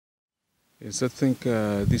Yes, I think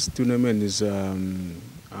this tournament is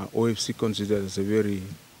OFC considered as a very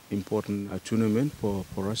important tournament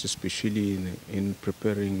for us, especially in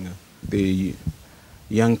preparing the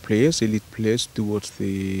young players, elite players, towards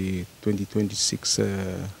the 2026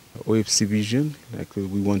 OFC Vision. Like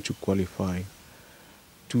we want to qualify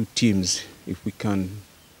two teams, if we can,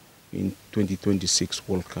 in 2026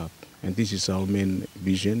 World Cup. And this is our main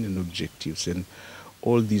vision and objectives. And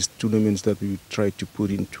all these tournaments that we try to put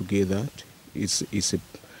in together is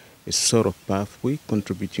a sort of pathway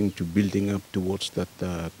contributing to building up towards that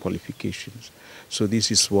qualifications. So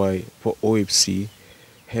this is why for OFC,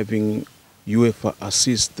 having UEFA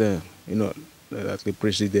assist, the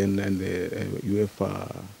president and the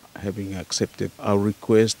UEFA having accepted our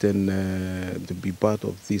request and to be part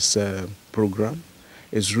of this program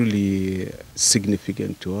is really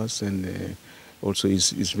significant to us, and also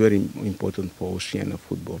is very important for Oceania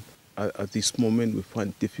football. At this moment, we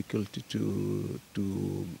find difficulty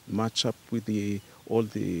to match up with all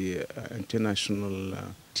the international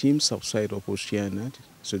teams outside of Oceania.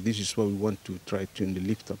 So this is why we want to try to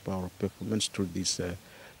lift up our performance through this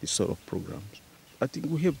sort of programs. I think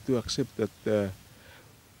we have to accept that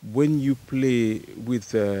when you play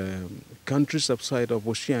with countries outside of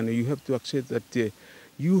Oceania, you have to accept that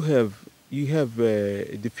you have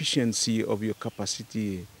a deficiency of your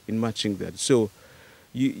capacity in matching that. So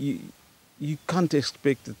you can't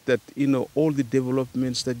expect that all the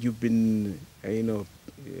developments that you've been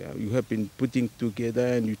you have been putting together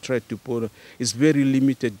and you try to put is very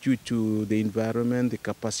limited due to the environment, the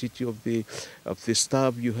capacity of the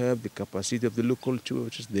staff you have, the capacity of the local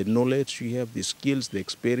churches, the knowledge you have, the skills, the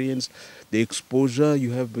experience, the exposure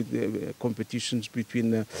you have with the competitions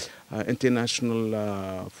between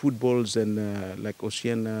international footballs and like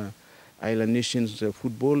Oceania island nations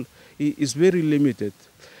football is very limited.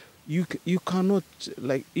 You cannot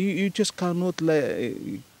you just cannot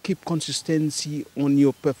keep consistency on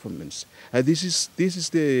your performance. This is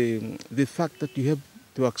the fact that you have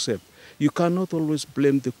to accept. You cannot always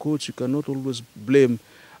blame the coach. You cannot always blame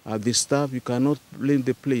the staff. You cannot blame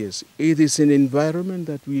the players. It is an environment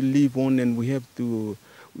that we live on, and we have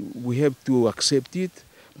to accept it,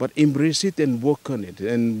 but embrace it and work on it.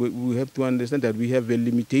 And we have to understand that we have a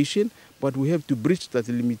limitation, but we have to bridge that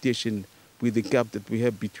limitation with the gap that we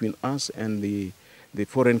have between us and the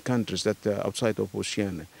foreign countries that are outside of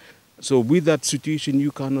Oceania. So with that situation,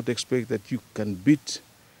 you cannot expect that you can beat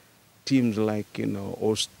teams like in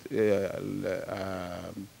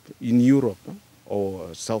Europe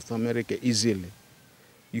or South America easily.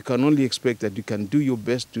 You can only expect that you can do your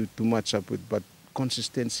best to match up with, but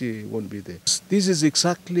consistency won't be there. This is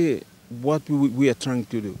exactly what we are trying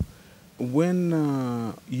to do. When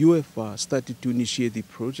UEFA started to initiate the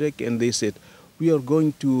project, and they said, we are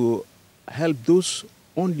going to help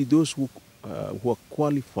only those who are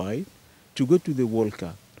qualified to go to the World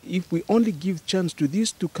Cup. If we only give chance to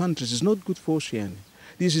these two countries, it's not good for Oceania.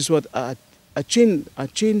 This is what I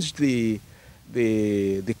changed the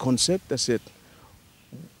concept. I said,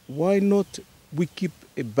 why not we keep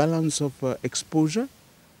a balance of exposure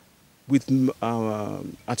with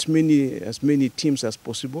as many teams as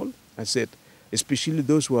possible. I said, especially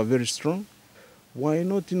those who are very strong. Why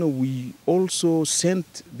not, we also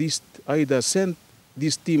either send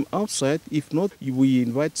this team outside. If not, we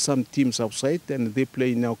invite some teams outside and they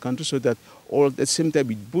play in our country, so that all at the same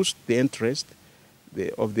time it boosts the interest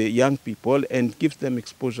of the young people and gives them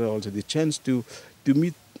exposure, also the chance to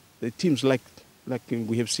meet the teams like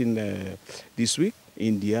we have seen this week,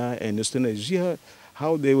 India and Australia.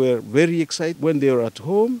 How they were very excited when they were at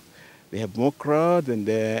home. They have more crowd and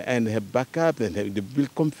they have backup and they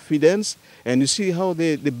build confidence. And you see how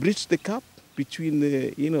they bridge the gap between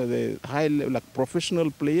the high level, like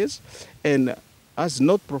professional players and us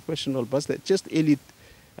not professional, but just elite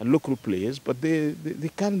local players. But they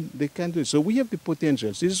can do it. So we have the potential.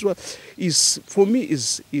 This is what is for me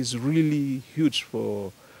is really huge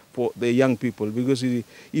for the young people, because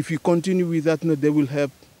if you continue with that, they will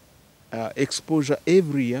have exposure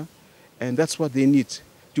every year, and that's what they need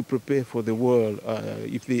to prepare for the world.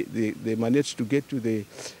 If they manage to get to the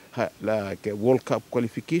World Cup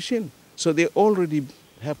qualification, so they already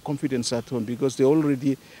have confidence at home, because they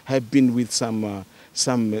already have been with some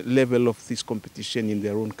level of this competition in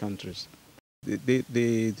their own countries.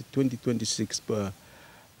 The 2026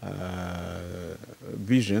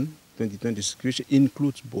 vision, 2026 vision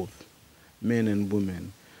includes both men and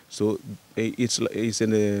women. So it's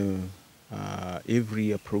an every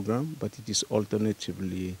year program, but it is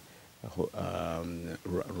alternatively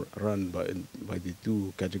run by the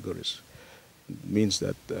two categories. It means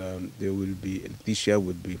that there will be, this year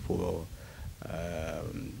would be for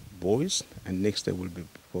boys, and next year will be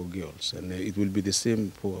for girls, and it will be the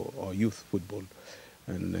same for our youth football.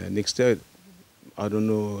 And next year, I don't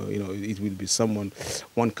know, it will be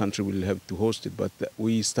one country will have to host it, but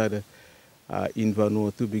we started in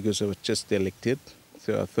Vanuatu because I was just elected.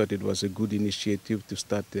 So I thought it was a good initiative to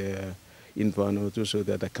start in Vanuatu so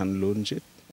that I can launch it.